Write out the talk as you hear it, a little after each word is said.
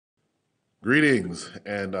Greetings,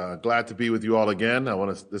 and glad to be with you all again.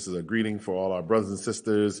 This is a greeting for all our brothers and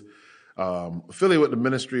sisters affiliated with the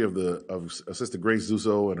ministry of Sister Grace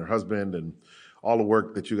Zuso and her husband, and all the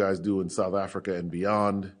work that you guys do in South Africa and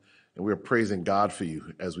beyond. And we are praising God for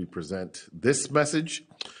you as we present this message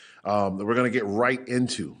that we're going to get right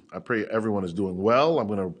into. I pray everyone is doing well. I'm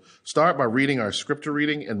going to start by reading our scripture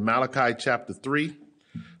reading in Malachi chapter 3,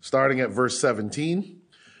 starting at verse 17.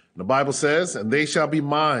 The Bible says, "And they shall be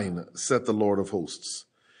mine, saith the Lord of hosts.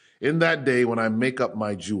 In that day when I make up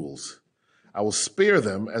my jewels, I will spare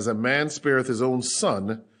them as a man spareth his own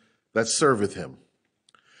son that serveth him.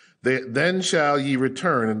 Then shall ye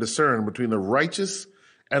return and discern between the righteous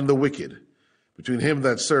and the wicked, between him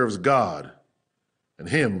that serves God and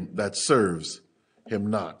him that serves him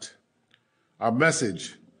not." Our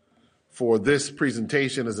message for this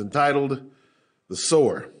presentation is entitled, "The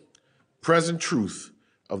Sower, Present Truth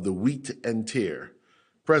of the Wheat and Tare."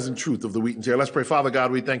 Present truth of the wheat and tare. Let's pray. Father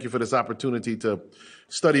God, we thank you for this opportunity to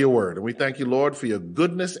study your word. And we thank you, Lord, for your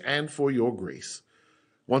goodness and for your grace.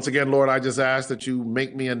 Once again, Lord, I just ask that you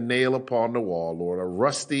make me a nail upon the wall, Lord, a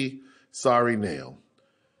rusty, sorry nail.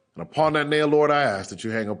 And upon that nail, Lord, I ask that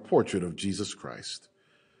you hang a portrait of Jesus Christ.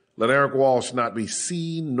 Let Eric Walsh not be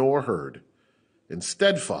seen nor heard.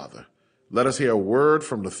 Instead, Father, let us hear a word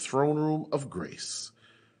from the throne room of grace.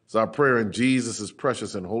 It's our prayer in Jesus'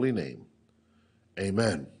 precious and holy name.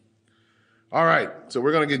 Amen. All right, so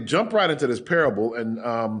we're going to jump right into this parable,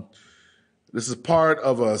 and this is part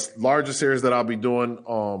of a larger series that I'll be doing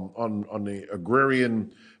on the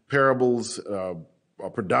agrarian parables,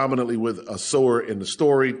 predominantly with a sower in the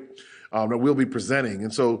story that we'll be presenting.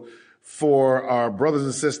 And so for our brothers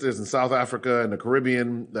and sisters in South Africa and the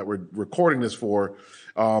Caribbean that we're recording this for,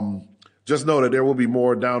 just know that there will be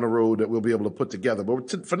more down the road that we'll be able to put together.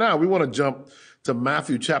 But for now, we want to jump to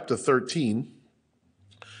Matthew chapter 13.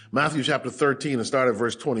 Matthew chapter 13 and start at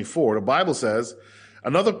verse 24. The Bible says,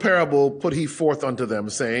 "Another parable put he forth unto them,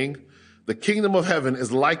 saying, The kingdom of heaven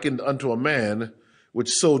is likened unto a man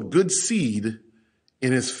which sowed good seed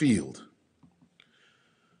in his field.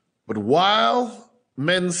 But while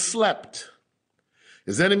men slept,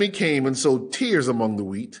 his enemy came and sowed tares among the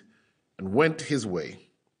wheat and went his way.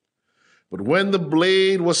 But when the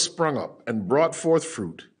blade was sprung up and brought forth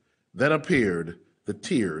fruit, then appeared the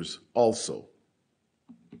tares also.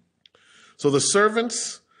 So the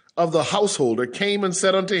servants of the householder came and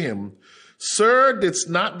said unto him, Sir, didst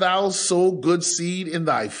not thou sow good seed in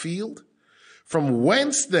thy field? From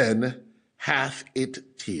whence then hath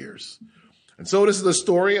it tares?" And so this is the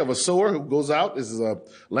story of a sower who goes out. This is a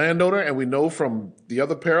landowner, and we know from the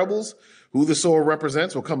other parables who the sower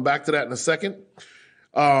represents. We'll come back to that in a second.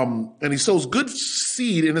 And he sows good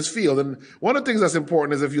seed in his field. And one of the things that's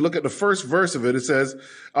important is if you look at the first verse of it, it says,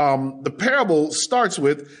 the parable starts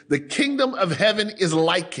with, "The kingdom of heaven is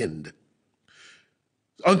likened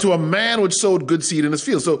unto a man which sowed good seed in his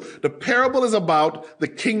field." So the parable is about the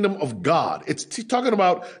kingdom of God. It's talking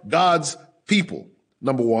about God's people,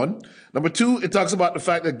 number one. Number two, it talks about the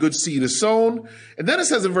fact that good seed is sown. And then it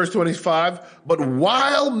says in verse 25, "But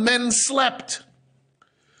while men slept."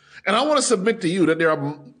 And I want to submit to you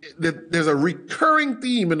that there's a recurring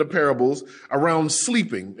theme in the parables around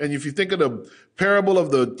sleeping. And if you think of the parable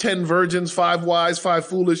of the 10 virgins, 5 wise, 5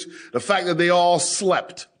 foolish, the fact that they all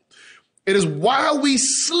slept. It is while we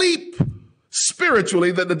sleep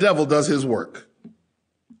spiritually that the devil does his work.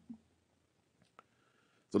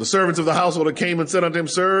 So the servants of the householder came and said unto him,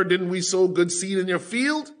 "Sir, didn't we sow good seed in your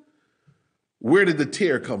field? Where did the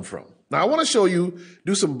tare come from?" Now, I want to show you,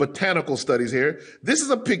 do some botanical studies here. This is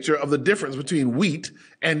a picture of the difference between wheat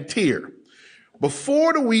and tare.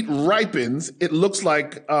 Before the wheat ripens, it looks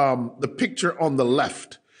like the picture on the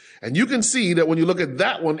left. And you can see that when you look at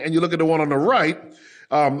that one and you look at the one on the right,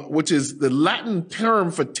 which is the Latin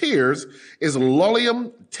term for tares, is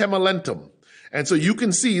Lolium temulentum. And so you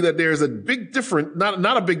can see that there's a big difference,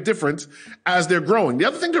 not a big difference as they're growing. The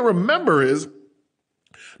other thing to remember is,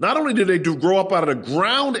 not only do they grow up out of the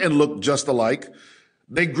ground and look just alike,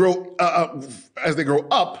 they grow as they grow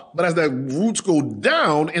up, but as the roots go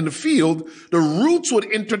down in the field, the roots would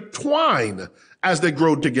intertwine as they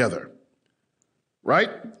grow together. Right?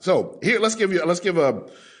 So here, let's give a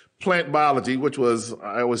plant biology, which was,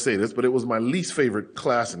 I always say this, but it was my least favorite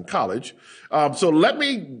class in college. So let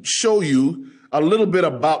me show you a little bit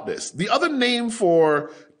about this. The other name for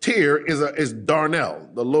tare is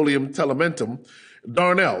darnel, the Lolium temulentum.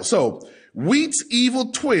 Darnel. So wheat's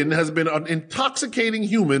evil twin has been intoxicating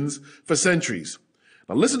humans for centuries.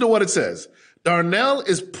 Now listen to what it says. Darnel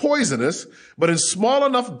is poisonous, but in small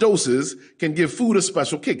enough doses can give food a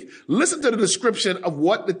special kick. Listen to the description of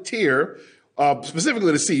what the tare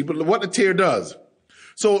specifically the seed, but what the tear does.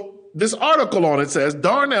 So this article on it says,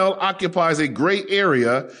 darnel occupies a gray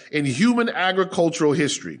area in human agricultural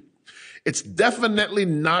history. It's definitely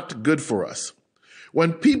not good for us.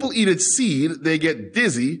 When people eat its seed, they get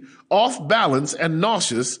dizzy, off balance, and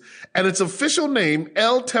nauseous, and its official name,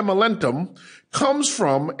 L. temulentum, comes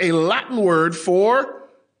from a Latin word for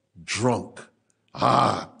drunk.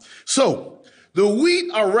 So the wheat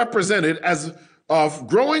are represented as of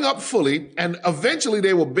growing up fully, and eventually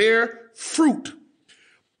they will bear fruit.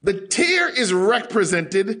 The tear is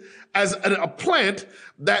represented as a plant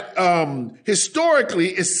that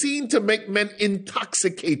historically is seen to make men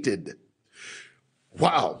intoxicated.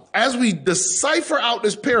 Wow. As we decipher out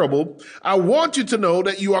this parable, I want you to know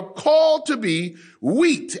that you are called to be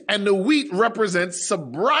wheat, and the wheat represents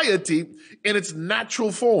sobriety in its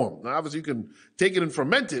natural form. Now, obviously, you can take it and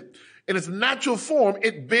ferment it. In its natural form,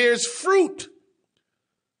 it bears fruit.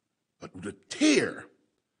 But the tear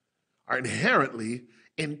are inherently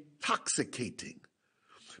intoxicating.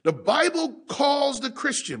 The Bible calls the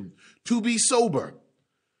Christian to be sober.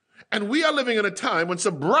 And we are living in a time when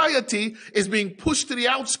sobriety is being pushed to the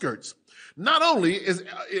outskirts. Not only is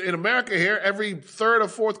in America here, every third or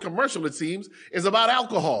fourth commercial, it seems, is about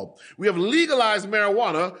alcohol. We have legalized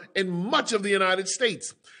marijuana in much of the United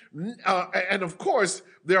States. And of course,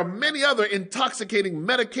 there are many other intoxicating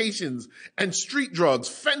medications and street drugs.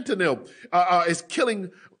 Fentanyl is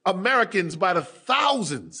killing Americans by the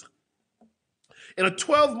thousands. In a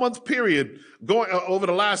 12-month period going over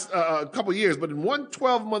the last couple of years, but in one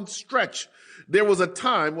 12-month stretch, there was a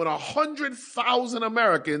time when 100,000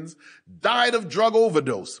 Americans died of drug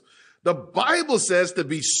overdose. The Bible says to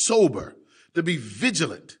be sober, to be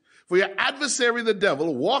vigilant. For your adversary, the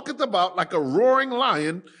devil, walketh about like a roaring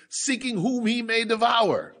lion, seeking whom he may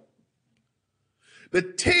devour. The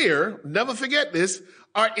tear, never forget this,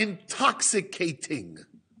 are intoxicating.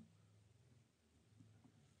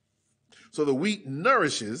 So the wheat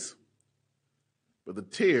nourishes, but the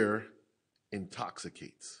tear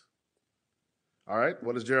intoxicates. All right,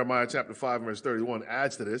 what does Jeremiah chapter 5 verse 31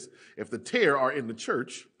 adds to this? If the tear are in the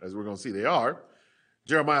church, as we're going to see they are,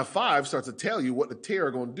 Jeremiah 5 starts to tell you what the tear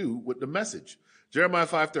are going to do with the message. Jeremiah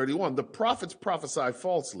 5:31, the prophets prophesy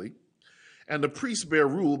falsely, and the priests bear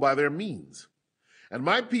rule by their means. And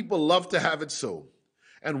my people love to have it so.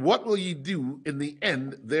 And what will ye do in the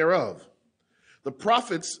end thereof? The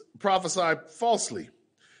prophets prophesy falsely.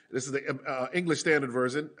 This is the English Standard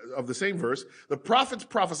Version of the same verse. The prophets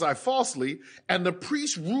prophesy falsely, and the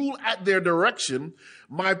priests rule at their direction.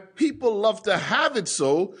 My people love to have it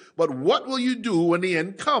so, but what will you do when the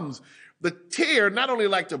end comes? The tear not only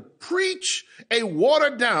like to preach a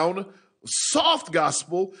watered down, soft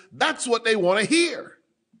gospel, that's what they want to hear.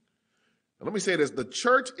 And let me say this, the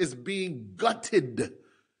church is being gutted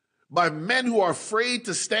by men who are afraid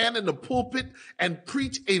to stand in the pulpit and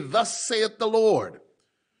preach a thus saith the Lord.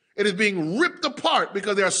 It is being ripped apart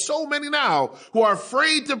because there are so many now who are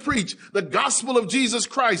afraid to preach the gospel of Jesus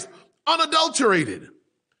Christ unadulterated.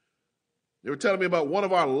 They were telling me about one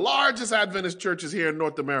of our largest Adventist churches here in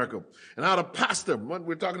North America and how the pastor,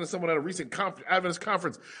 we're talking to someone at a recent Adventist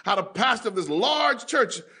conference, how the pastor of this large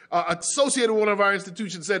church associated with one of our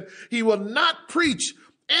institutions said he will not preach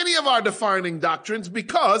any of our defining doctrines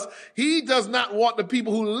because he does not want the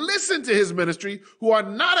people who listen to his ministry who are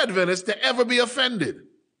not Adventists to ever be offended.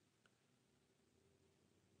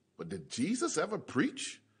 But did Jesus ever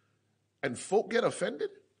preach and folk get offended?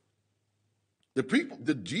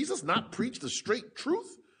 Did Jesus not preach the straight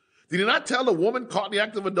truth? Did he not tell the woman caught in the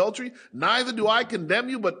act of adultery, neither do I condemn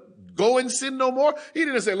you, but go and sin no more? He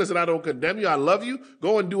didn't say, listen, I don't condemn you, I love you,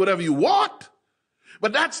 go and do whatever you want.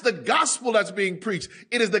 But that's the gospel that's being preached.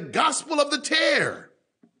 It is the gospel of the tear.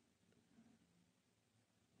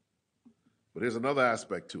 But here's another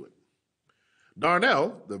aspect to it.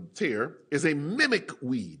 Darnel, the tear, is a mimic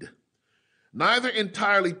weed, neither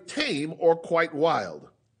entirely tame or quite wild,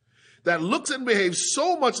 that looks and behaves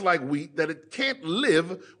so much like wheat that it can't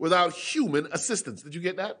live without human assistance. Did you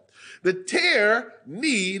get that? The tear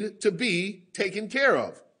need to be taken care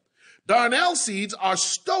of. Darnel seeds are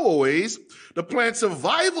stowaways. The plant's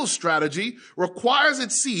survival strategy requires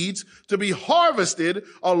its seeds to be harvested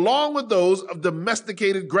along with those of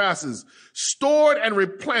domesticated grasses, stored and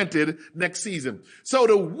replanted next season. So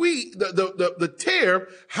the wheat, the tear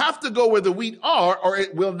have to go where the wheat are or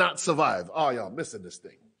it will not survive. Oh, y'all missing this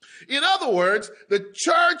thing. In other words, the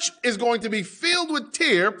church is going to be filled with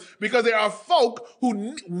tear because there are folk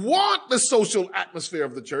who want the social atmosphere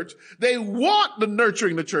of the church. They want the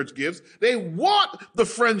nurturing the church gives. They want the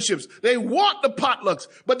friendships. They want the potlucks,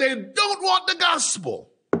 but they don't want the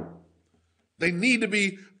gospel. They need to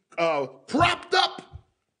be propped up.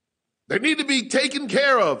 They need to be taken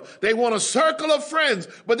care of. They want a circle of friends,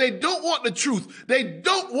 but they don't want the truth. They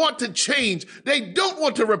don't want to change. They don't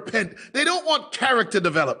want to repent. They don't want character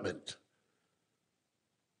development.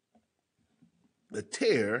 The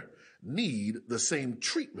tare need the same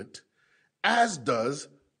treatment as does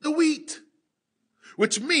the wheat,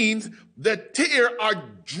 which means the tare are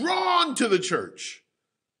drawn to the church,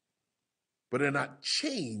 but they're not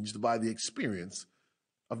changed by the experience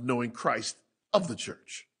of knowing Christ of the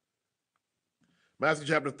church. Matthew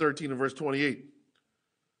chapter 13 and verse 28.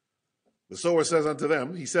 The sower says unto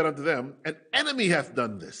them, he said unto them, an enemy hath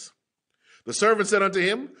done this. The servant said unto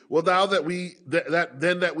him, will thou that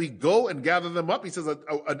we go and gather them up? He says,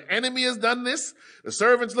 an enemy has done this. The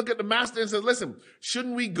servants look at the master and says, listen,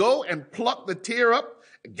 shouldn't we go and pluck the tare up,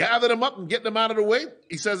 gather them up and get them out of the way?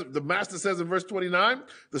 He says, the master says in verse 29,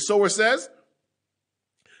 the sower says,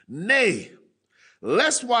 nay,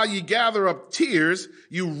 lest while ye gather up tares,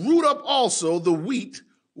 you root up also the wheat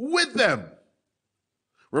with them.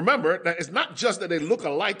 Remember that it's not just that they look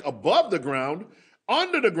alike above the ground.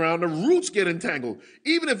 Under the ground, the roots get entangled.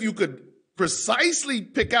 Even if you could precisely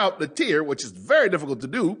pick out the tare, which is very difficult to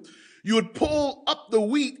do, you would pull up the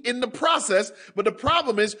wheat in the process. But the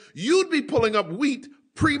problem is you'd be pulling up wheat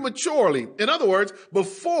prematurely. In other words,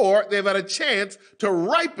 before they've had a chance to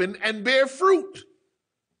ripen and bear fruit.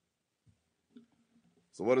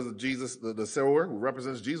 So what is Jesus, the sower who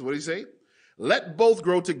represents Jesus, what did he say? Let both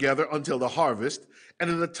grow together until the harvest. And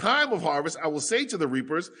in the time of harvest, I will say to the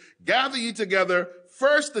reapers, gather ye together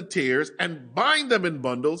first the tares and bind them in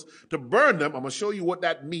bundles to burn them. I'm going to show you what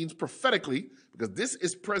that means prophetically, because this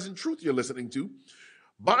is present truth you're listening to.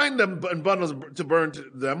 Bind them in bundles to burn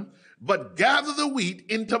them, but gather the wheat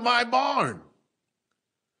into my barn.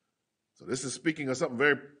 So this is speaking of something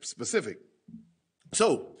very specific.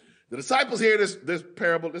 So the disciples hear this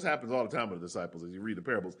parable. This happens all the time with the disciples as you read the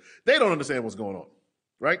parables. They don't understand what's going on,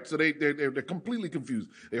 right? So they're completely confused.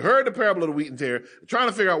 They heard the parable of the wheat and tare. They're trying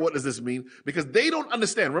to figure out what does this mean because they don't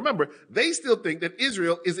understand. Remember, they still think that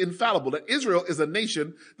Israel is infallible, that Israel is a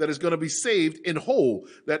nation that is going to be saved in whole,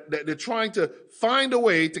 that they're trying to find a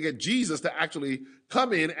way to get Jesus to actually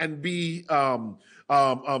come in and be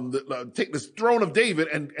take this throne of David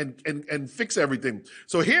and fix everything.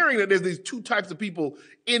 So hearing that there's these two types of people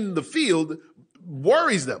in the field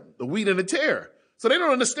worries them, the wheat and the tare. So they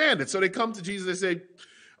don't understand it. So they come to Jesus. They say,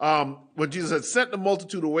 when Jesus had sent the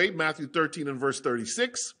multitude away, Matthew 13 and verse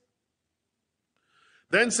 36,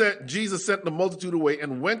 then Jesus sent the multitude away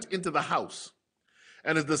and went into the house.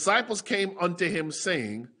 And his disciples came unto him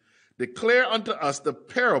saying, declare unto us the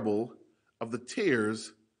parable of the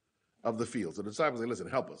tares of the field. So the disciples say, listen,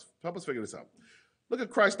 help us figure this out. Look at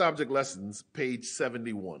Christ Object Lessons, page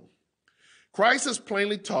 71. Christ has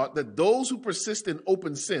plainly taught that those who persist in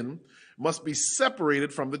open sin must be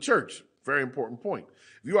separated from the church. Very important point.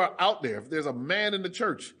 If you are out there, if there's a man in the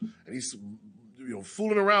church and he's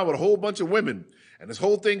fooling around with a whole bunch of women and this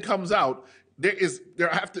whole thing comes out, it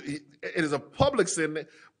is a public sin.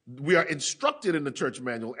 We are instructed in the church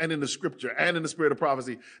manual and in the scripture and in the spirit of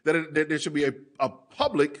prophecy that there should be a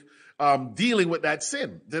public dealing with that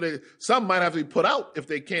sin. Some might have to be put out if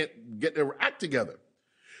they can't get their act together.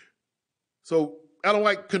 So Ellen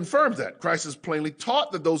White confirms that. Christ has plainly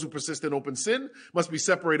taught that those who persist in open sin must be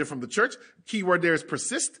separated from the church. Key word there is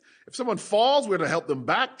persist. If someone falls, we're to help them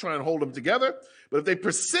back, try and hold them together. But if they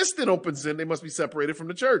persist in open sin, they must be separated from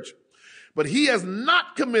the church. But he has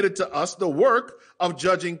not committed to us the work of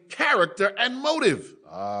judging character and motive.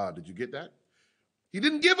 Did you get that? He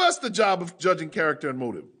didn't give us the job of judging character and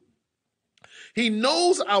motive. He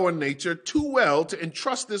knows our nature too well to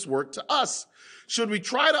entrust this work to us. Should we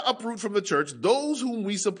try to uproot from the church those whom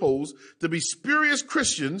we suppose to be spurious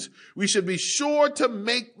Christians, we should be sure to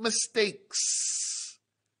make mistakes.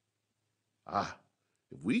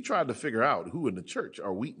 If we tried to figure out who in the church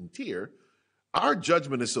are wheat and tare, our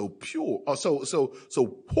judgment is so pure, so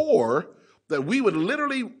poor that we would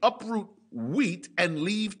literally uproot wheat and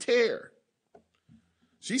leave tare.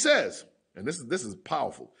 She says, and this is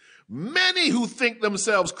powerful, many who think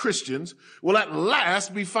themselves Christians will at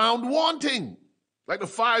last be found wanting, like the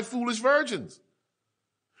 5 foolish virgins.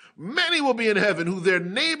 Many will be in heaven who their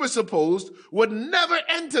neighbors supposed would never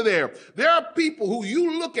enter there. There are people who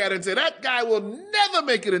you look at and say, that guy will never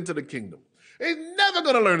make it into the kingdom. He's never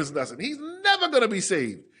going to learn his lesson. He's never going to be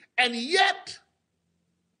saved. And yet,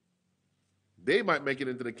 they might make it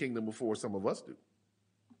into the kingdom before some of us do.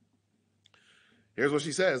 Here's what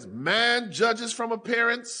she says. Man judges from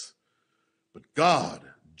appearance, but God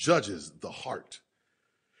judges the heart.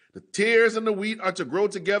 The tares and the wheat are to grow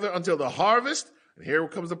together until the harvest. And here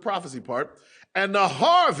comes the prophecy part. And the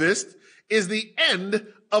harvest is the end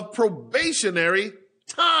of probationary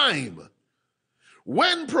time.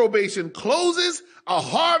 When probation closes, a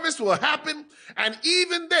harvest will happen, and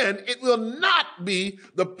even then, it will not be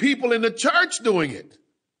the people in the church doing it.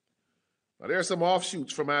 Now, there are some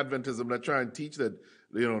offshoots from Adventism that try and teach that,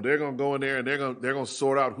 they're going to go in there and they're going to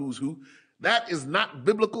sort out who's who. That is not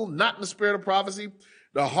biblical, not in the spirit of prophecy.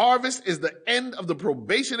 The harvest is the end of the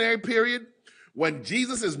probationary period, when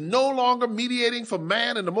Jesus is no longer mediating for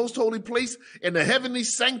man in the most holy place in the heavenly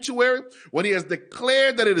sanctuary, when he has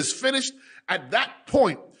declared that it is finished. At that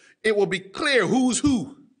point, it will be clear who's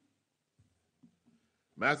who.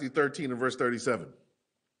 Matthew 13 and verse 37.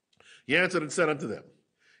 He answered and said unto them,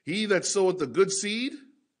 he that soweth the good seed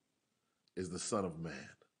is the Son of Man.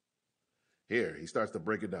 Here, he starts to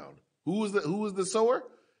break it down. Who is the sower?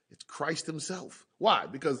 It's Christ himself. Why?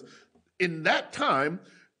 Because in that time,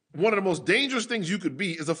 one of the most dangerous things you could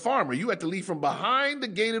be is a farmer. You had to leave from behind the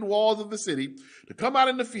gated walls of the city to come out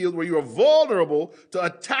in the field where you are vulnerable to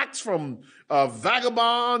attacks from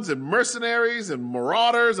vagabonds and mercenaries and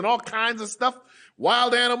marauders and all kinds of stuff,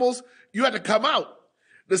 wild animals. You had to come out.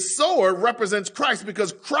 The sower represents Christ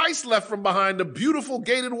because Christ left from behind the beautiful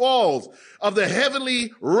gated walls of the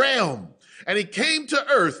heavenly realm. And he came to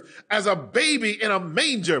earth as a baby in a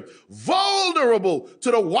manger, vulnerable to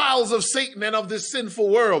the wiles of Satan and of this sinful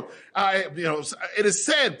world. It is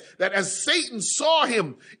said that as Satan saw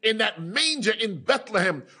him in that manger in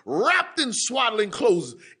Bethlehem, wrapped in swaddling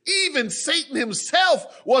clothes, even Satan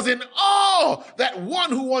himself was in awe that one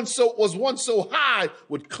who was once so high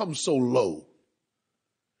would come so low.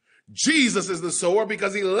 Jesus is the sower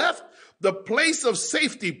because he left the place of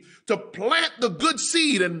safety to plant the good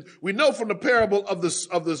seed. And we know from the parable of the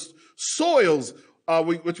soils,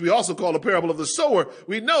 which we also call the parable of the sower,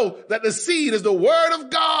 we know that the seed is the word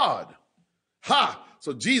of God.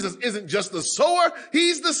 So Jesus isn't just the sower,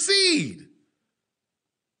 he's the seed.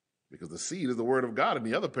 Because the seed is the word of God in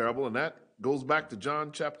the other parable, and that goes back to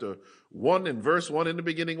John chapter 1 and verse 1. In the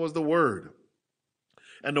beginning was the word.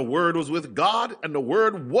 And the word was with God, and the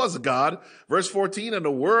word was God. Verse 14, and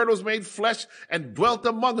the word was made flesh and dwelt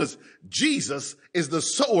among us. Jesus is the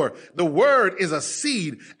sower. The word is a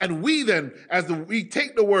seed. And we then, we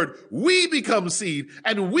take the word, we become seed,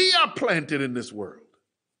 and we are planted in this world.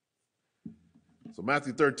 So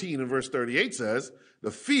Matthew 13 and verse 38 says,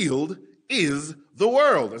 the field is the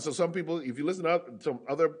world. And so some people, if you listen to some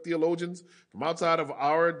other theologians from outside of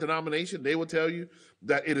our denomination, they will tell you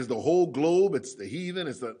that it is the whole globe. It's the heathen,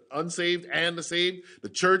 it's the unsaved and the saved. The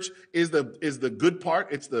church is the good part.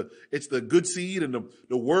 It's the good seed, and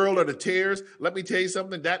the world are the tares. Let me tell you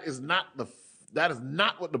something. That is not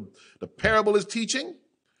what the parable is teaching.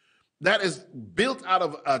 That is built out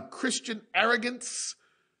of a Christian arrogance.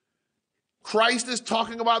 Christ is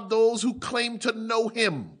talking about those who claim to know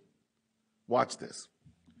him. Watch this.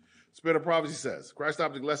 Spirit of Prophecy says, Christ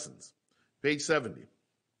Object Lessons, page 70.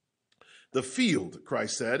 The field,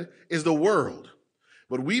 Christ said, is the world.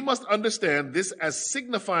 But we must understand this as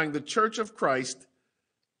signifying the church of Christ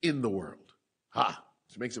in the world.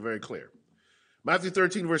 Which makes it very clear. Matthew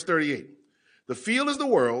 13, verse 38. The field is the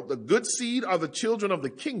world. The good seed are the children of the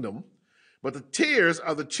kingdom, but the tares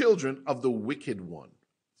are the children of the wicked one.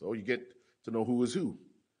 So you get to know who is who.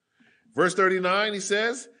 Verse 39, he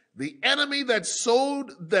says, the enemy that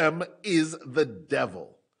sowed them is the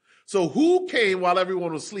devil. So who came while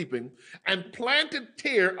everyone was sleeping and planted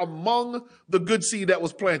tare among the good seed that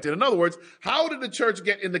was planted? In other words, how did the church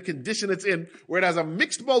get in the condition it's in, where it has a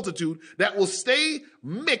mixed multitude that will stay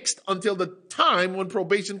mixed until the time when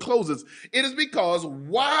probation closes? It is because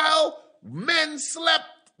while men slept,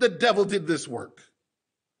 the devil did this work.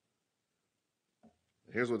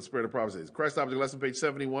 Here's what the Spirit of Prophecy says. Christ Object Lesson, page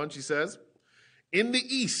 71, she says, in the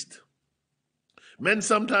East, men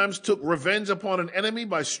sometimes took revenge upon an enemy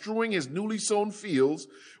by strewing his newly sown fields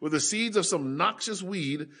with the seeds of some noxious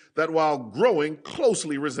weed that while growing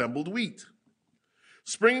closely resembled wheat.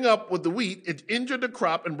 Springing up with the wheat, it injured the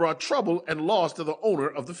crop and brought trouble and loss to the owner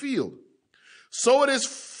of the field. So it is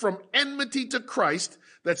from enmity to Christ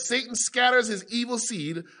that Satan scatters his evil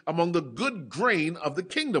seed among the good grain of the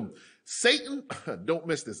kingdom. Satan, don't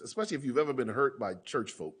miss this, especially if you've ever been hurt by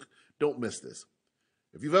church folk. Don't miss this.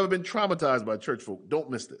 If you've ever been traumatized by church folk, don't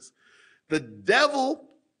miss this. The devil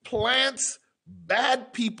plants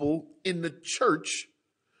bad people in the church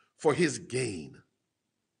for his gain.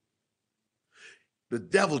 The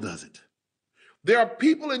devil does it. There are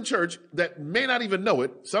people in church that may not even know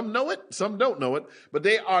it. Some know it, some don't know it, but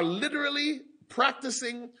they are literally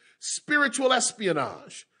practicing spiritual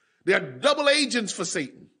espionage. They are double agents for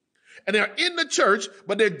Satan. and they're in the church,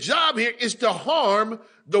 but their job here is to harm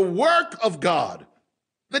the work of God.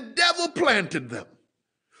 The devil planted them.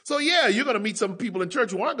 So yeah, you're going to meet some people in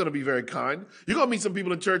church who aren't going to be very kind. You're going to meet some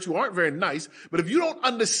people in church who aren't very nice. But if you don't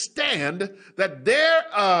understand that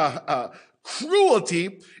their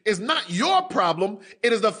cruelty is not your problem,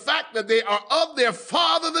 it is the fact that they are of their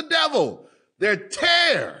father, the devil, their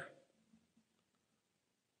tear.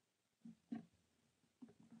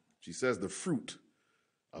 She says the fruit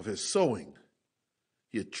of his sowing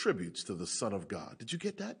he attributes to the Son of God. Did you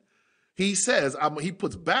get that? He says, he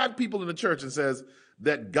puts bad people in the church and says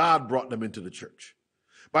that God brought them into the church.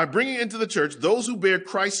 By bringing into the church those who bear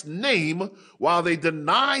Christ's name while they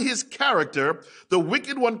deny his character, the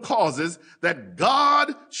wicked one causes that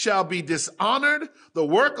God shall be dishonored, the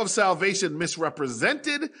work of salvation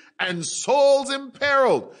misrepresented, and souls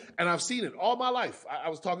imperiled. And I've seen it all my life. I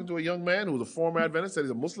was talking to a young man who was a former Adventist, said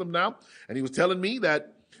he's a Muslim now, and he was telling me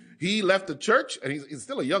that he left the church, and he's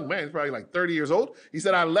still a young man. He's probably like 30 years old. He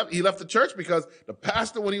said he left the church because the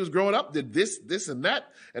pastor, when he was growing up, did this, and that,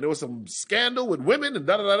 and there was some scandal with women and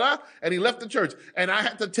da-da-da-da, and he left the church. And I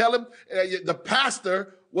had to tell him the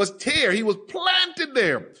pastor was tear. He was planted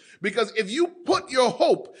there. Because if you put your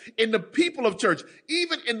hope in the people of church,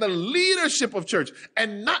 even in the leadership of church,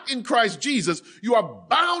 and not in Christ Jesus, you are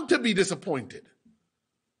bound to be disappointed.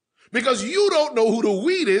 Because you don't know who the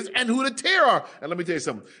wheat is and who the tare are. And let me tell you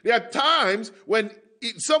something. There are times when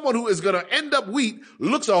someone who is going to end up wheat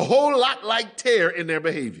looks a whole lot like tare in their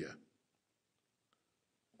behavior.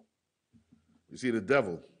 You see, the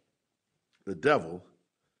devil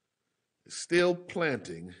is still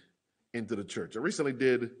planting into the church. I recently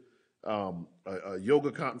did a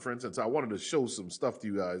yoga conference, and so I wanted to show some stuff to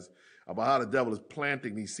you guys about how the devil is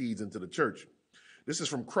planting these seeds into the church. This is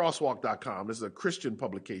from crosswalk.com. This is a Christian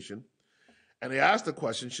publication. And they asked the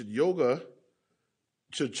question, should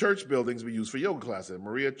church buildings be used for yoga classes? And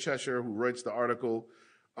Maria Cheshire, who writes the article,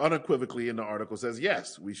 unequivocally in the article says,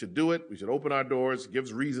 yes, we should do it. We should open our doors,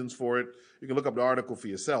 gives reasons for it. You can look up the article for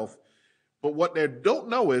yourself. But what they don't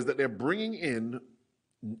know is that they're bringing in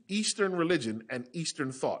Eastern religion and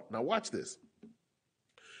Eastern thought. Now watch this.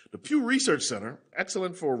 The Pew Research Center,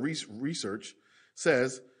 excellent for research,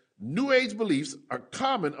 says, New Age beliefs are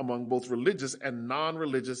common among both religious and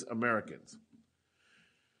non-religious Americans.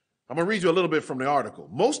 I'm going to read you a little bit from the article.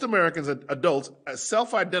 Most Americans, adults,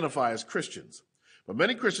 self-identify as Christians, but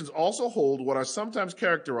many Christians also hold what are sometimes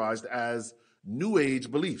characterized as New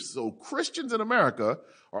Age beliefs. So Christians in America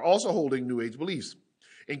are also holding New Age beliefs,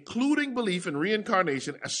 including belief in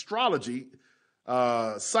reincarnation, astrology,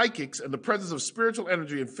 psychics, and the presence of spiritual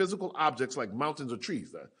energy in physical objects like mountains or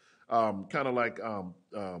trees. Kind of like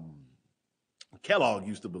Kellogg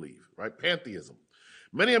used to believe, right? Pantheism.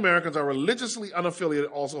 Many Americans are religiously unaffiliated,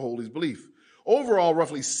 also hold these beliefs. Overall,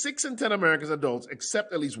 roughly 6 in 10 American adults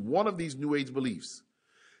accept at least one of these New Age beliefs.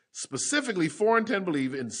 Specifically, 4 in 10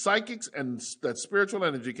 believe in psychics and that spiritual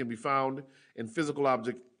energy can be found in physical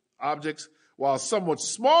objects, while somewhat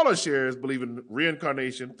smaller shares believe in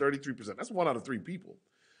reincarnation, 33%. That's 1 out of 3 people.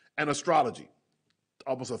 And astrology.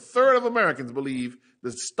 Almost a third of Americans believe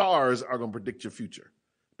the stars are going to predict your future.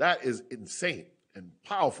 That is insane and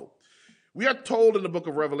powerful. We are told in the book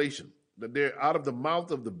of Revelation that there, out of the mouth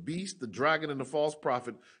of the beast, the dragon, and the false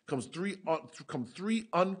prophet come three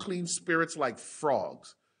unclean spirits like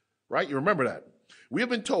frogs. Right? You remember that. We have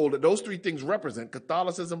been told that those 3 things represent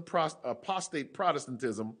Catholicism, apostate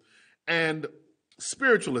Protestantism, and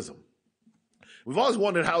spiritualism. We've always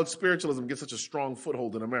wondered how spiritualism gets such a strong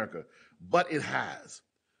foothold in America, but it has.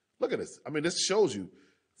 Look at this. I mean, this shows you,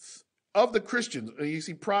 of the Christians, you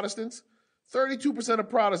see Protestants, 32% of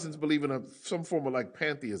Protestants believe in some form of like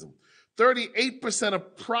pantheism. 38%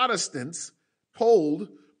 of Protestants polled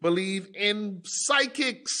believe in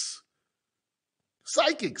psychics.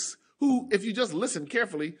 Psychics, who, if you just listen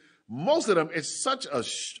carefully, most of them, it's such a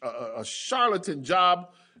charlatan job.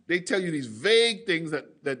 They tell you these vague things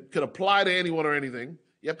that could apply to anyone or anything,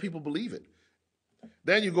 yet people believe it.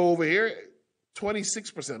 Then you go over here,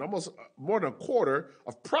 26%, almost more than a quarter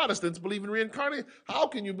of Protestants believe in reincarnation. How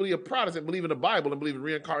can you believe a Protestant believe in the Bible and believe in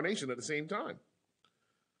reincarnation at the same time?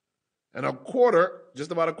 And a quarter,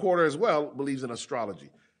 just about a quarter as well, believes in astrology.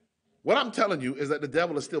 What I'm telling you is that the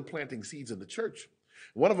devil is still planting seeds in the church.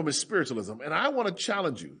 One of them is spiritualism. And I want to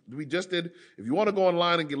challenge you. We just did, if you want to go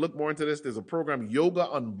online and look more into this, there's a program, Yoga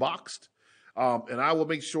Unboxed. And I will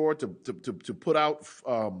make sure to put out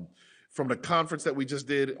from the conference that we just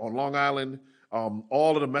did on Long Island,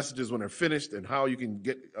 all of the messages when they're finished and how you can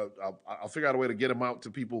get, I'll figure out a way to get them out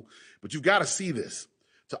to people. But you've got to see this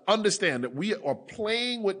to understand that we are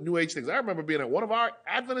playing with New Age things. I remember being at one of our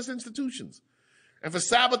Adventist institutions, And for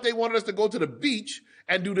Sabbath, they wanted us to go to the beach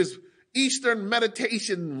and do this Eastern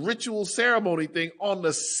meditation ritual ceremony thing on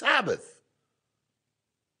the Sabbath.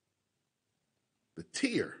 The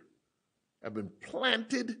tear have been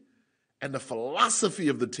planted, and the philosophy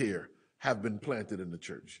of the tear have been planted in the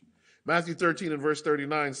church. Matthew 13 and verse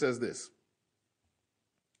 39 says this: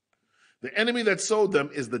 the enemy that sowed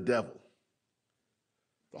them is the devil.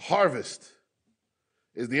 The harvest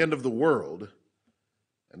is the end of the world,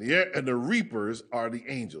 and the reapers are the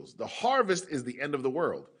angels. The harvest is the end of the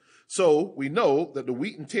world. So we know that the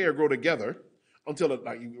wheat and tare grow together until,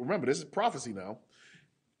 you remember, this is prophecy now.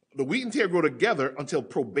 The wheat and tare grow together until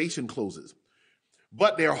probation closes.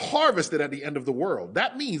 But they're harvested at the end of the world.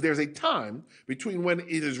 That means there's a time between when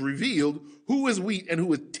it is revealed who is wheat and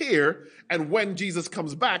who is tare, and when Jesus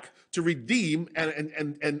comes back to redeem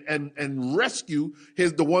and rescue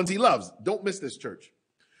the ones he loves. Don't miss this, church.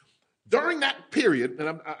 During that period,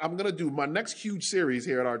 and I'm going to do my next huge series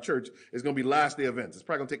here at our church is going to be Last Day Events. It's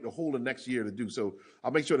probably going to take the whole of next year to do. So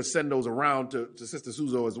I'll make sure to send those around to Sister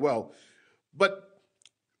Suzo as well. But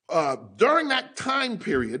during that time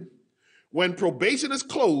period, when probation is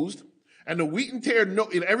closed and the wheat and tare,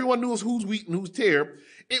 and everyone knows who's wheat and who's tare,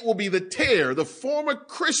 it will be the tare, the former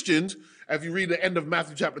Christians, if you read the end of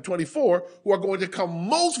Matthew chapter 24, who are going to come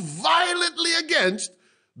most violently against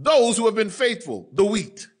those who have been faithful, the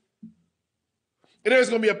wheat. And there's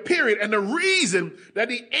going to be a period, and the reason that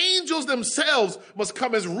the angels themselves must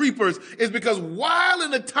come as reapers is because while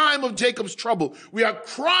in the time of Jacob's trouble, we are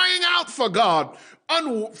crying out for God,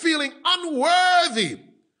 feeling unworthy,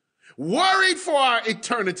 worried for our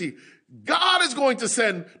eternity, God is going to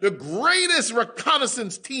send the greatest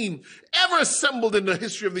reconnaissance team ever assembled in the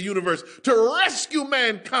history of the universe to rescue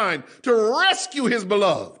mankind, to rescue his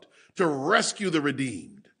beloved, to rescue the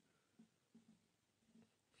redeemed.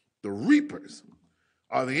 The reapers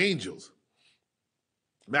are the angels.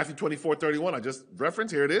 Matthew 24:31, I just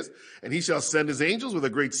referenced, here it is. And he shall send his angels with a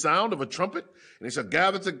great sound of a trumpet, and he shall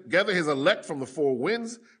gather together his elect from the four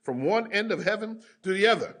winds, from one end of heaven to the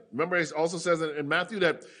other. Remember, it also says in Matthew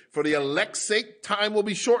that for the elect's sake, time will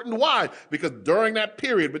be shortened. Why? Because during that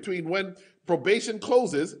period between when probation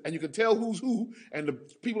closes, and you can tell who's who, and the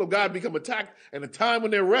people of God become attacked, and the time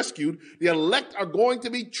when they're rescued, the elect are going to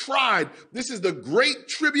be tried. This is the great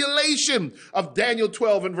tribulation of Daniel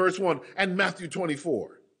 12 and verse 1 and Matthew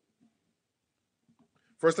 24.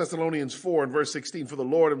 1 Thessalonians 4 and verse 16, for the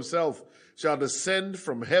Lord himself shall descend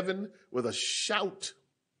from heaven with a shout,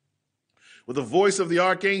 with the voice of the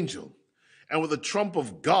archangel, and with the trump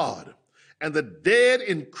of God, and the dead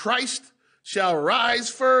in Christ shall rise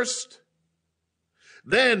first.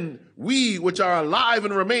 Then we which are alive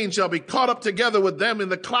and remain shall be caught up together with them in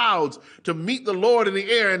the clouds to meet the Lord in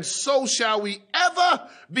the air, and so shall we ever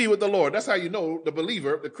be with the Lord. That's how you know the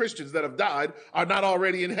believer, the Christians that have died, are not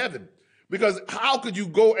already in heaven. Because how could you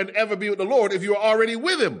go and ever be with the Lord if you are already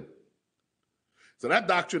with him? So that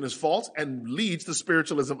doctrine is false and leads to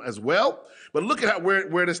spiritualism as well. But look at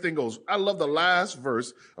where this thing goes. I love the last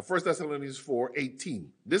verse of 1 Thessalonians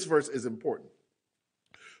 4:18. This verse is important.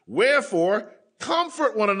 Wherefore,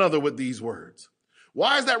 comfort one another with these words.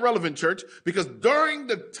 Why is that relevant, church? Because during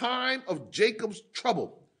the time of Jacob's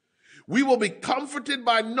trouble, we will be comforted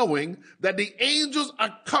by knowing that the angels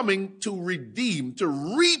are coming to redeem, to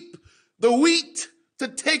reap the wheat, to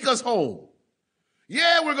take us home.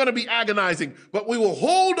 Yeah, we're going to be agonizing, but we will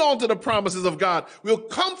hold on to the promises of God. We'll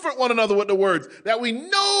comfort one another with the words that we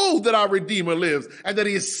know that our Redeemer lives and that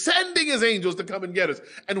he is sending his angels to come and get us.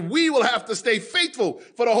 And we will have to stay faithful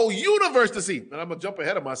for the whole universe to see. And I'm going to jump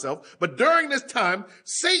ahead of myself. But during this time,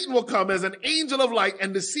 Satan will come as an angel of light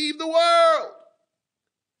and deceive the world.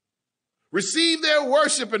 Receive their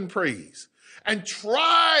worship and praise, and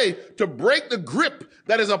try to break the grip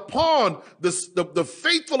that is upon the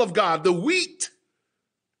faithful of God, the wheat.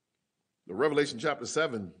 The Revelation chapter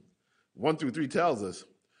 7, 1-3 tells us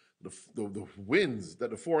the winds that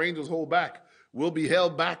the four angels hold back will be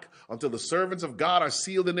held back until the servants of God are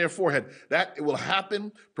sealed in their forehead. That it will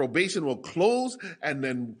happen. Probation will close, and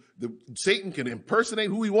then Satan can impersonate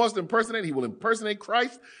who he wants to impersonate. He will impersonate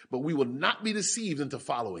Christ, but we will not be deceived into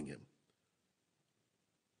following him.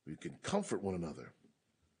 We can comfort one another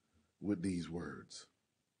with these words.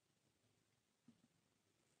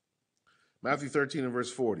 Matthew 13 and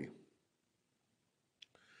verse 40.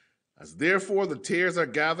 As therefore the tares are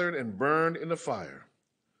gathered and burned in the fire,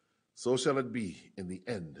 so shall it be in the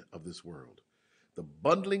end of this world. The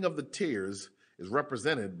bundling of the tares is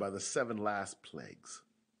represented by the 7 last plagues.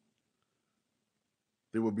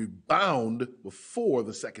 They will be bound before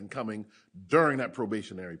the second coming during that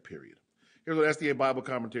probationary period. Here's what SDA Bible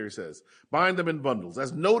Commentary says. Bind them in bundles.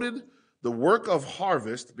 As noted, The work of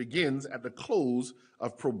harvest begins at the close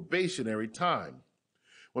of probationary time.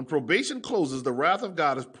 When probation closes, the wrath of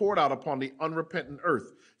God is poured out upon the unrepentant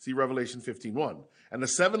earth. See Revelation 15:1. And the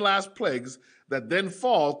 7 last plagues that then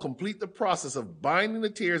fall complete the process of binding the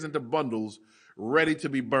tares into bundles ready to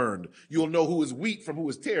be burned. You'll know who is wheat from who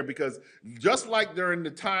is tare, because just like during the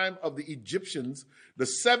time of the Egyptians, the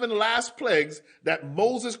 7 last plagues that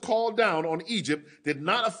Moses called down on Egypt did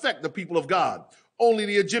not affect the people of God. Only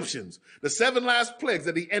the Egyptians. The 7 last plagues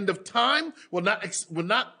at the end of time will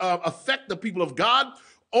not affect the people of God.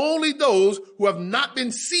 Only those who have not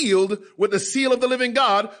been sealed with the seal of the living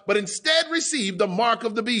God, but instead received the mark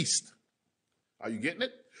of the beast. Are you getting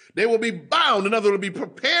it? They will be bound. In other words, be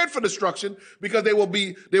prepared for destruction, because they will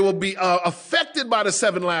be affected by the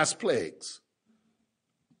 7 last plagues.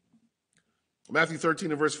 Matthew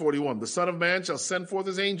 13 and verse 41. The Son of Man shall send forth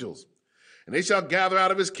his angels, and they shall gather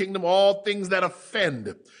out of his kingdom all things that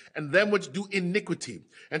offend, and them which do iniquity,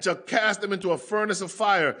 and shall cast them into a furnace of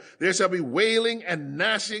fire. There shall be wailing and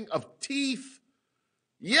gnashing of teeth.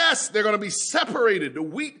 Yes, they're going to be separated. The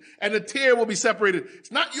wheat and the tare will be separated.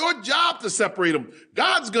 It's not your job to separate them.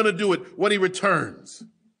 God's going to do it when he returns.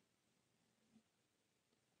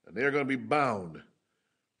 And they're going to be bound.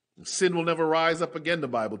 And sin will never rise up again, the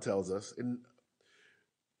Bible tells us.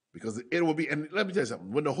 Because it will be, and let me tell you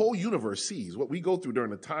something, when the whole universe sees what we go through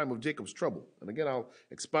during the time of Jacob's trouble, and again, I'll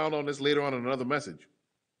expound on this later on in another message.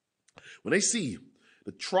 When they see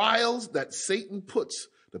the trials that Satan puts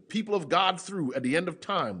the people of God through at the end of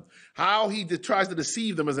time, how he tries to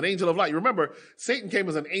deceive them as an angel of light. You remember, Satan came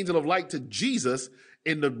as an angel of light to Jesus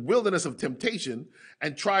in the wilderness of temptation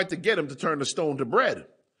and tried to get him to turn the stone to bread.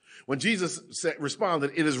 When Jesus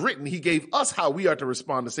responded, it is written, he gave us how we are to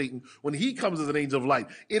respond to Satan when he comes as an angel of light.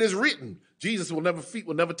 It is written, Jesus' feet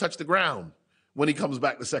will never touch the ground when he comes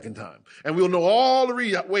back the second time. And we'll know all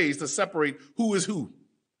the ways to separate who is who.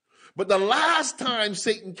 But the last time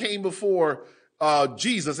Satan came before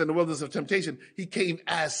Jesus in the wilderness of temptation, he came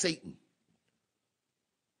as Satan.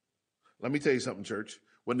 Let me tell you something, church.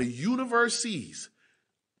 When the universe sees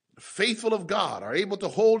the faithful of God are able to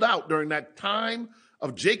hold out during that time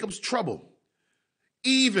of Jacob's trouble,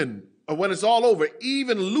 even when it's all over,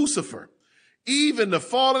 even Lucifer, even the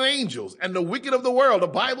fallen angels and the wicked of the world, the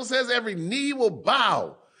Bible says every knee will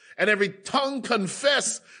bow and every tongue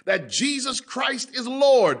confess that Jesus Christ is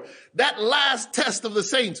Lord. That last test of the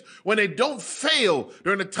saints, when they don't fail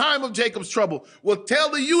during the time of Jacob's trouble, will tell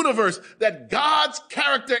the universe that God's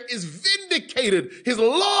character is vindicated. His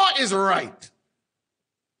law is right.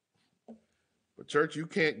 But church, you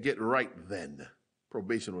can't get right then.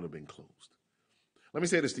 Probation would have been closed. Let me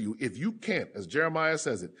say this to you. If you can't, as Jeremiah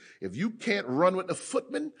says it, if you can't run with the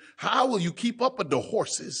footmen, how will you keep up with the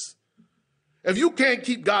horses? If you can't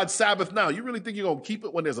keep God's Sabbath now, you really think you're going to keep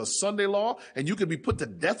it when there's a Sunday law and you could be put to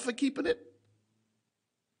death for keeping it?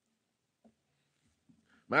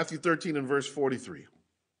 Matthew 13 and verse 43.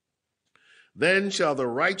 Then shall the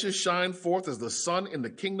righteous shine forth as the sun in the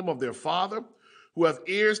kingdom of their Father. Who have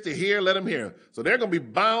ears to hear, let him hear. So they're going to be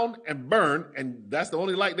bound and burned, and that's the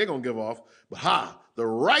only light they're going to give off. But the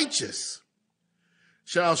righteous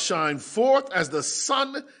shall shine forth as the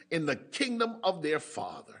sun in the kingdom of their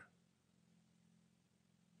Father.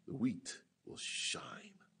 The wheat will shine.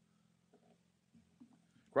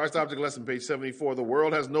 Christ Object Lesson, page 74. The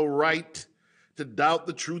world has no right to doubt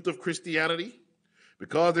the truth of Christianity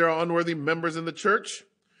because there are unworthy members in the church,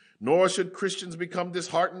 nor should Christians become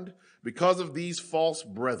disheartened because of these false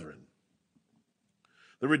brethren.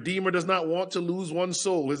 The Redeemer does not want to lose one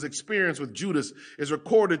soul. His experience with Judas is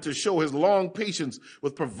recorded to show his long patience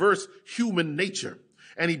with perverse human nature,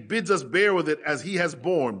 and he bids us bear with it as he has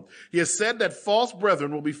borne. He has said that false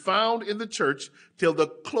brethren will be found in the church till the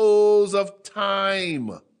close of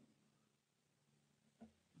time.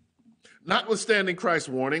 Notwithstanding Christ's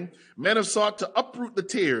warning, men have sought to uproot the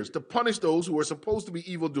tares, to punish those who are supposed to be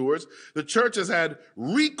evildoers. The church has had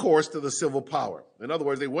recourse to the civil power. In other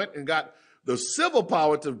words, they went and got the civil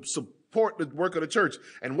power to support the work of the church.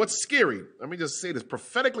 And what's scary, let me just say this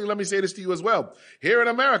prophetically, let me say this to you as well. Here in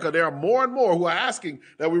America, there are more and more who are asking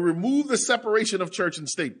that we remove the separation of church and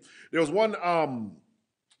state. There was one, I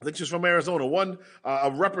think she's from Arizona, a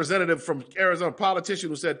representative from Arizona, a politician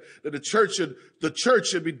who said that the church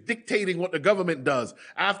should be dictating what the government does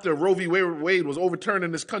after Roe v. Wade was overturned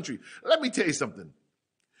in this country. Let me tell you something.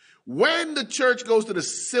 When the church goes to the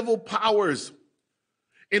civil powers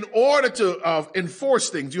in order to enforce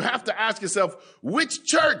things, you have to ask yourself, which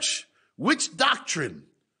church, which doctrine,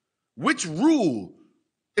 which rule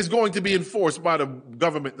is going to be enforced by the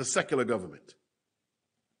government, the secular government?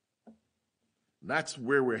 That's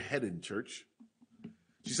where we're headed, church.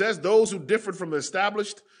 She says those who differed from the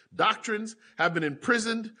established doctrines have been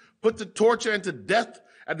imprisoned, put to torture and to death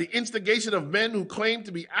at the instigation of men who claim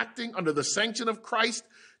to be acting under the sanction of Christ.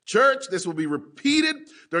 Church, this will be repeated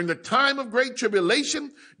during the time of great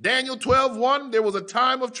tribulation. Daniel 12:1, there was a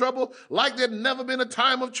time of trouble like there'd never been a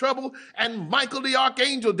time of trouble. And Michael the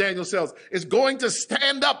archangel, Daniel says, is going to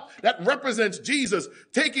stand up. That represents Jesus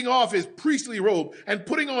taking off his priestly robe and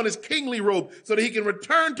putting on his kingly robe so that he can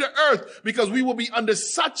return to earth, because we will be under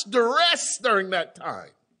such duress during that time.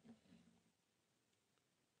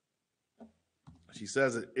 She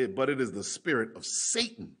says, but it is the spirit of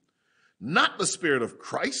Satan, not the spirit of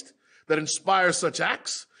Christ, that inspires such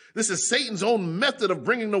acts. This is Satan's own method of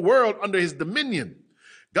bringing the world under his dominion.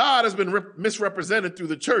 God has been misrepresented through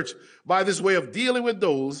the church by this way of dealing with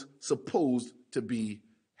those supposed to be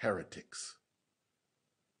heretics.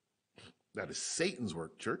 That is Satan's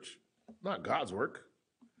work, church, not God's work.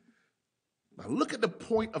 Now look at the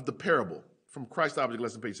point of the parable from Christ Object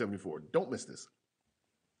Lesson, page 74. Don't miss this.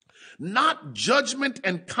 Not judgment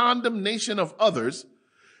and condemnation of others,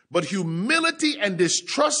 but humility and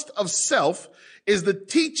distrust of self is the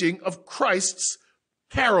teaching of Christ's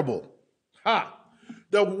parable.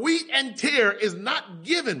 The wheat and tare is not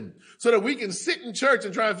given so that we can sit in church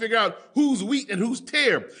and try and figure out who's wheat and who's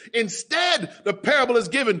tare. Instead, the parable is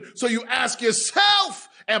given so you ask yourself,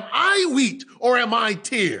 am I wheat or am I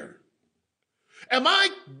tare? Am I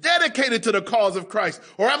dedicated to the cause of Christ,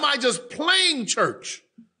 or am I just playing church?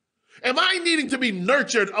 Am I needing to be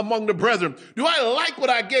nurtured among the brethren? Do I like what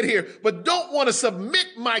I get here, but don't want to submit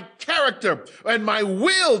my character and my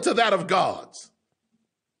will to that of God's?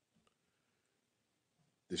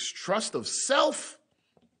 Distrust of self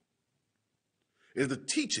is the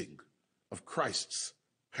teaching of Christ's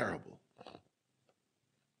parable.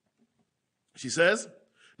 She says,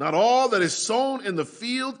 not all that is sown in the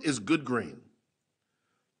field is good grain.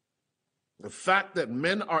 The fact that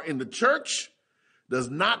men are in the church does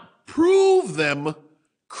not prove them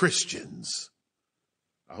Christians.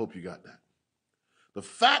 I hope you got that. The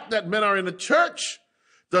fact that men are in the church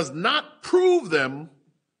does not prove them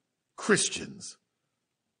Christians.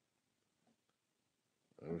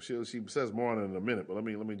 She says more on it in a minute, but let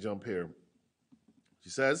me jump here. She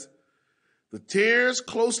says, the tares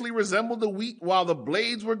closely resembled the wheat while the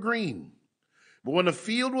blades were green. But when the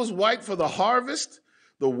field was white for the harvest,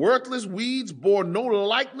 the worthless weeds bore no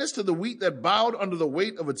likeness to the wheat that bowed under the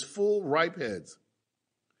weight of its full ripe heads.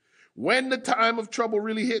 When the time of trouble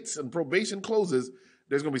really hits and probation closes,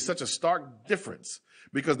 there's going to be such a stark difference,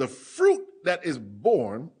 because the fruit that is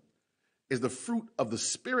born is the fruit of the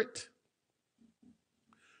Spirit.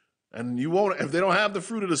 And you won't, if they don't have the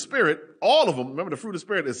fruit of the Spirit, all of them, remember the fruit of the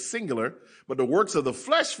Spirit is singular, but the works of the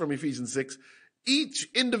flesh from Ephesians 6, each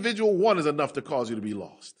individual one is enough to cause you to be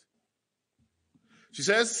lost. She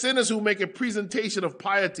says, sinners who make a presentation of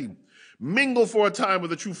piety mingle for a time with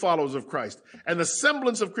the true followers of Christ, and the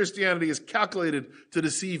semblance of Christianity is calculated to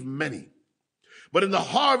deceive many. But in the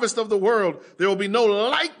harvest of the world, there will be no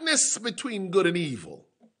likeness between good and evil.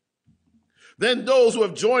 Then those who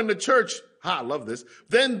have joined the church, I love this,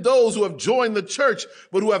 then those who have joined the church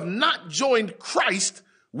but who have not joined Christ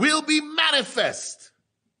will be manifest.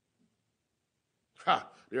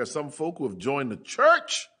 There are some folk who have joined the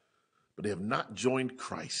church, but they have not joined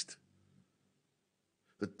Christ.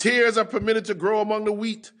 The tares are permitted to grow among the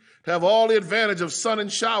wheat, to have all the advantage of sun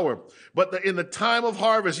and shower. But in the time of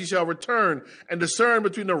harvest he shall return and discern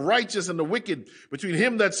between the righteous and the wicked, between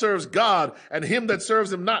him that serves God and him that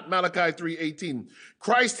serves him not. Malachi 3:18.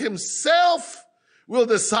 Christ himself will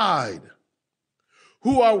decide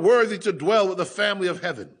who are worthy to dwell with the family of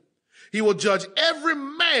heaven. He will judge every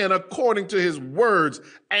man according to his words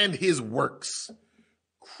and his works.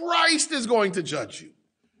 Christ is going to judge you.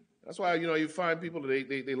 That's why, you find people,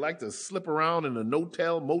 they like to slip around in a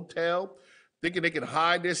no-tell, motel, thinking they can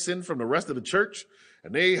hide their sin from the rest of the church,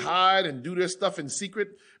 and they hide and do their stuff in secret,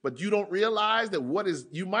 but you don't realize that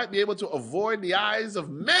you might be able to avoid the eyes of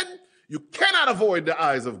men, you cannot avoid the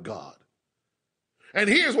eyes of God. And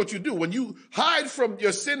here's what you do. When you hide from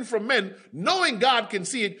your sin from men, knowing God can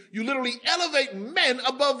see it, you literally elevate men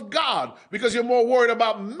above God, because you're more worried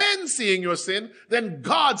about men seeing your sin than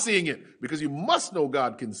God seeing it, because you must know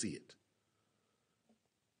God can see it.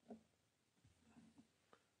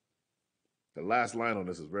 The last line on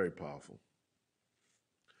this is very powerful.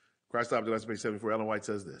 Christ Object Lesson, page 74, Ellen White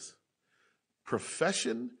says this: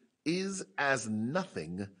 profession is as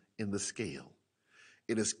nothing in the scale.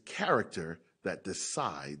 It is character that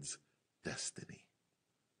decides destiny.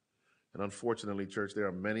 And unfortunately, church, there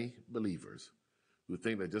are many believers who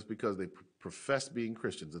think that just because they profess being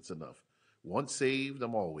Christians, it's enough. Once saved,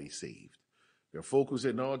 I'm always saved. There are folk who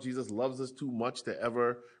say, no, Jesus loves us too much to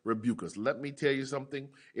ever rebuke us. Let me tell you something.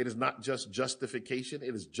 It is not just justification.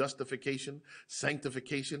 It is justification,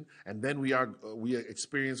 sanctification, and then we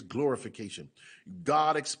experience glorification.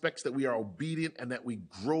 God expects that we are obedient and that we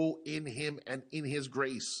grow in him and in his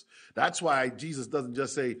grace. That's why Jesus doesn't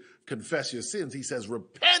just say, confess your sins. He says,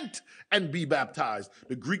 repent and be baptized.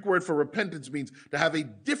 The Greek word for repentance means to have a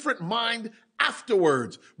different mind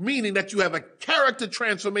afterwards, meaning that you have a character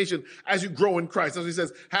transformation as you grow in Christ. As he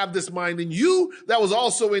says, have this mind in you that was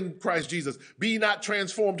also in Christ Jesus. Be not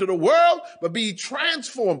transformed to the world, but be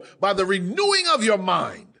transformed by the renewing of your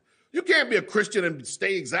mind. You can't be a Christian and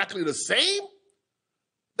stay exactly the same.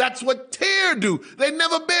 That's what tares do. They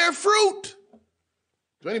never bear fruit.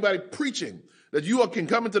 To anybody preaching that you can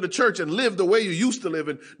come into the church and live the way you used to live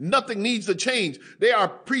and nothing needs to change, they are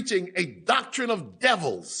preaching a doctrine of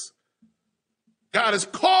devils. God has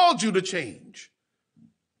called you to change,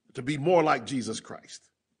 to be more like Jesus Christ.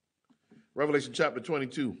 Revelation chapter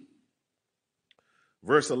 22,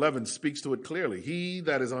 verse 11 speaks to it clearly. He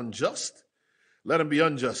that is unjust, let him be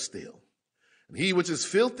unjust still. And he which is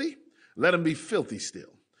filthy, let him be filthy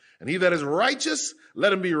still. And he that is righteous,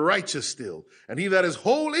 let him be righteous still. And he that is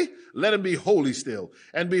holy, let him be holy still.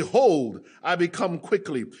 And behold, I become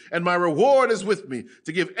quickly, and my reward is with me,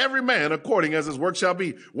 to give every man according as his work shall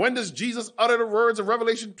be. When does Jesus utter the words of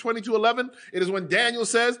Revelation 22:11? It is when Daniel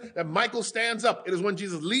says that Michael stands up. It is when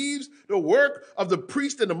Jesus leaves the work of the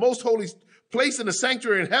priest in the most holy place in the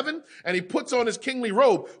sanctuary in heaven, and he puts on his kingly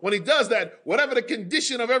robe. When he does that, whatever the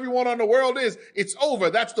condition of everyone on the world is, it's over.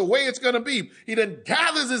 That's the way it's going to be. He then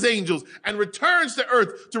gathers his angels and returns to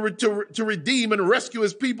earth to redeem and rescue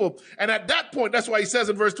his people. And at that point, that's why he says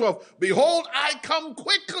in verse 12, behold, I come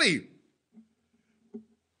quickly.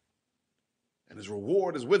 And his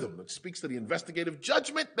reward is with him. It speaks to the investigative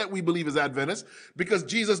judgment that we believe is Adventist, because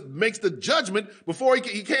Jesus makes the judgment before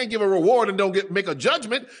he can't give a reward and don't make a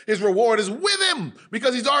judgment. His reward is with him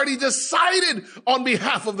because he's already decided on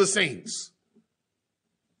behalf of the saints.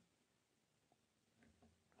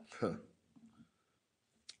 2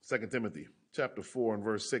 Timothy chapter 4 and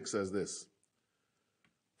verse 6 says this,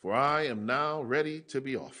 for I am now ready to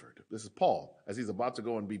be offered. This is Paul as he's about to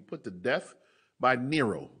go and be put to death by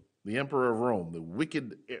Nero, the emperor of Rome, the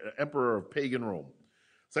wicked emperor of pagan Rome.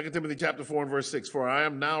 2 Timothy chapter 4 and verse 6, for I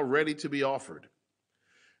am now ready to be offered.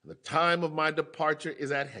 The time of my departure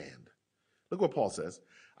is at hand. Look what Paul says.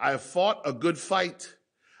 I have fought a good fight.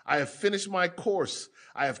 I have finished my course.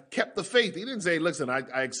 I have kept the faith. He didn't say, listen, I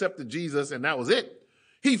accepted Jesus and that was it.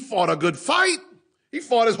 He fought a good fight. He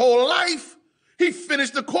fought his whole life. He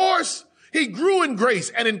finished the course. He grew in grace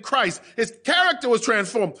and in Christ. His character was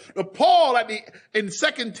transformed. The Paul in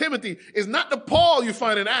 2 Timothy is not the Paul you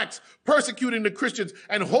find in Acts, persecuting the Christians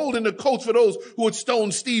and holding the coats for those who would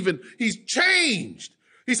stone Stephen. He's changed.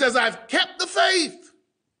 He says, I've kept the faith.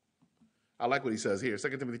 I like what he says here. 2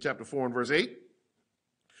 Timothy chapter 4 and verse 8.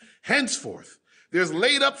 Henceforth, there's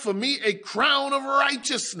laid up for me a crown of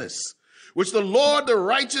righteousness, which the Lord, the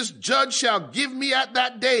righteous judge, shall give me at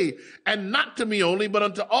that day, and not to me only, but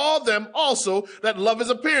unto all them also that love is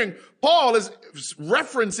appearing. Paul is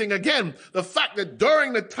referencing again the fact that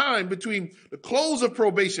during the time between the close of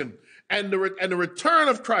probation and the return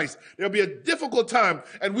of Christ, there'll be a difficult time,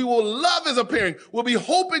 and we will love his appearing. We'll be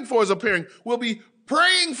hoping for his appearing. We'll be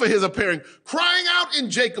praying for his appearing, crying out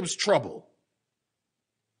in Jacob's trouble.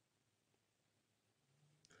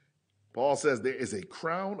 Paul says there is a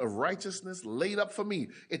crown of righteousness laid up for me.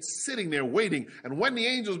 It's sitting there waiting. And when the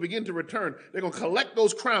angels begin to return, they're going to collect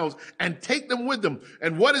those crowns and take them with them.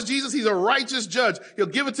 And what is Jesus? He's a righteous judge. He'll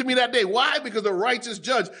give it to me that day. Why? Because the righteous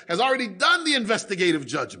judge has already done the investigative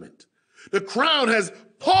judgment. The crown has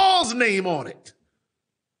Paul's name on it.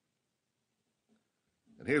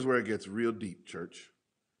 And here's where it gets real deep, church.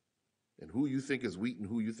 And who you think is wheat and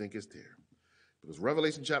who you think is tare. Because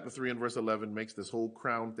Revelation chapter 3 and verse 11 makes this whole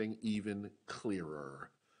crown thing even clearer.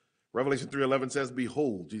 Revelation 3:11 says,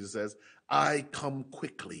 behold, Jesus says, I come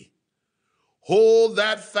quickly. Hold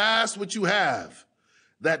that fast which you have,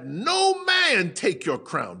 that no man take your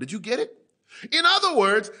crown. Did you get it? In other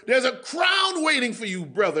words, there's a crown waiting for you,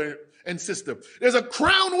 brother and sister. There's a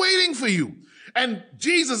crown waiting for you. And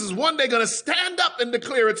Jesus is one day going to stand up and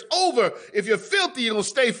declare it's over. If you're filthy, you're going to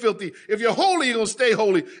stay filthy. If you're holy, you're going to stay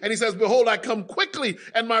holy. And he says, behold, I come quickly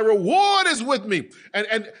and my reward is with me.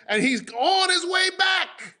 And he's on his way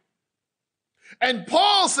back. And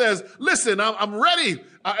Paul says, listen, I'm ready.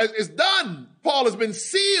 It's done. Paul has been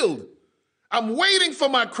sealed. I'm waiting for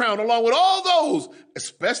my crown along with all those,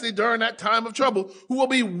 especially during that time of trouble, who will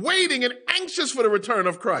be waiting and anxious for the return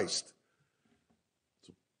of Christ.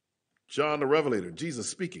 John the Revelator, Jesus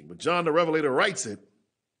speaking, but John the Revelator writes it.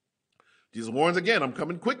 Jesus warns again, I'm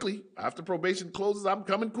coming quickly. After probation closes, I'm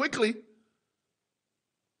coming quickly.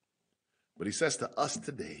 But he says to us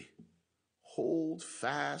today, hold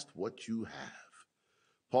fast what you have.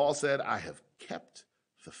 Paul said, I have kept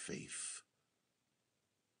the faith.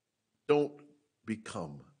 Don't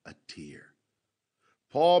become a tear.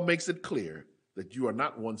 Paul makes it clear that you are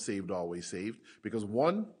not once saved, always saved, because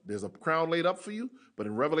one, there's a crown laid up for you, but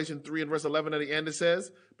in Revelation 3 and verse 11 at the end it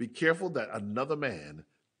says, be careful that another man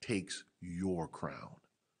takes your crown.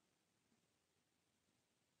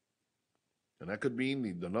 And that could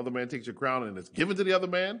mean another man takes your crown and it's given to the other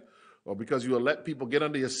man, or because you will let people get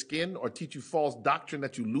under your skin or teach you false doctrine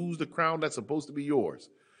that you lose the crown that's supposed to be yours.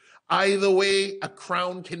 Either way, a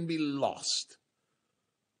crown can be lost.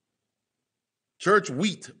 Church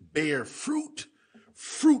wheat bear fruit.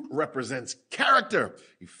 Fruit represents character.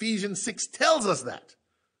 Ephesians 6 tells us that.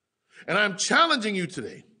 And I'm challenging you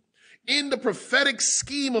today, in the prophetic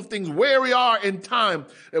scheme of things, where we are in time,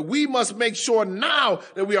 that we must make sure now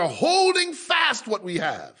that we are holding fast what we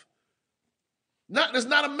have. There's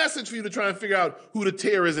not a message for you to try and figure out who the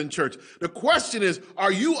tare is in church. The question is,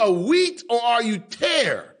 are you a wheat or are you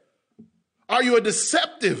tare? Are you a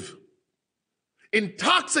deceptive,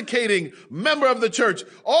 intoxicating member of the church,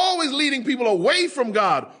 always leading people away from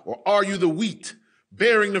God? Or are you the wheat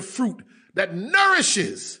bearing the fruit that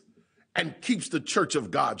nourishes and keeps the church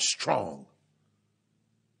of God strong?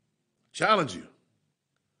 Challenge you.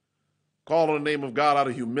 Call on the name of God out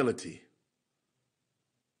of humility.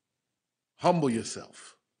 Humble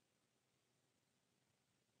yourself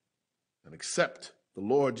and accept the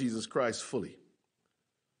Lord Jesus Christ fully.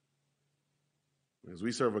 Because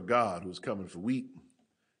we serve a God who's coming for wheat.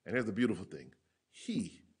 And here's the beautiful thing.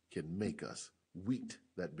 He can make us wheat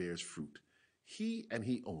that bears fruit. He and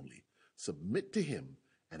he only. Submit to him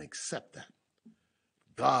and accept that.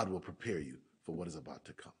 God will prepare you for what is about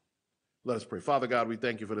to come. Let us pray. Father God, we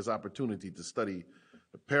thank you for this opportunity to study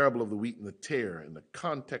the parable of the wheat and the tare in the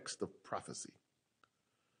context of prophecy.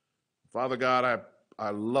 Father God, I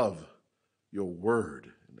love your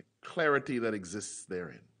word and the clarity that exists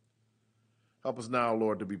therein. Help us now,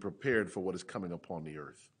 Lord, to be prepared for what is coming upon the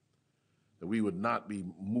earth, that we would not be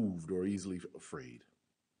moved or easily afraid.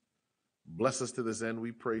 Bless us to this end,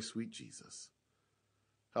 we pray, sweet Jesus.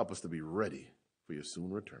 Help us to be ready for your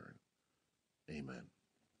soon return. Amen.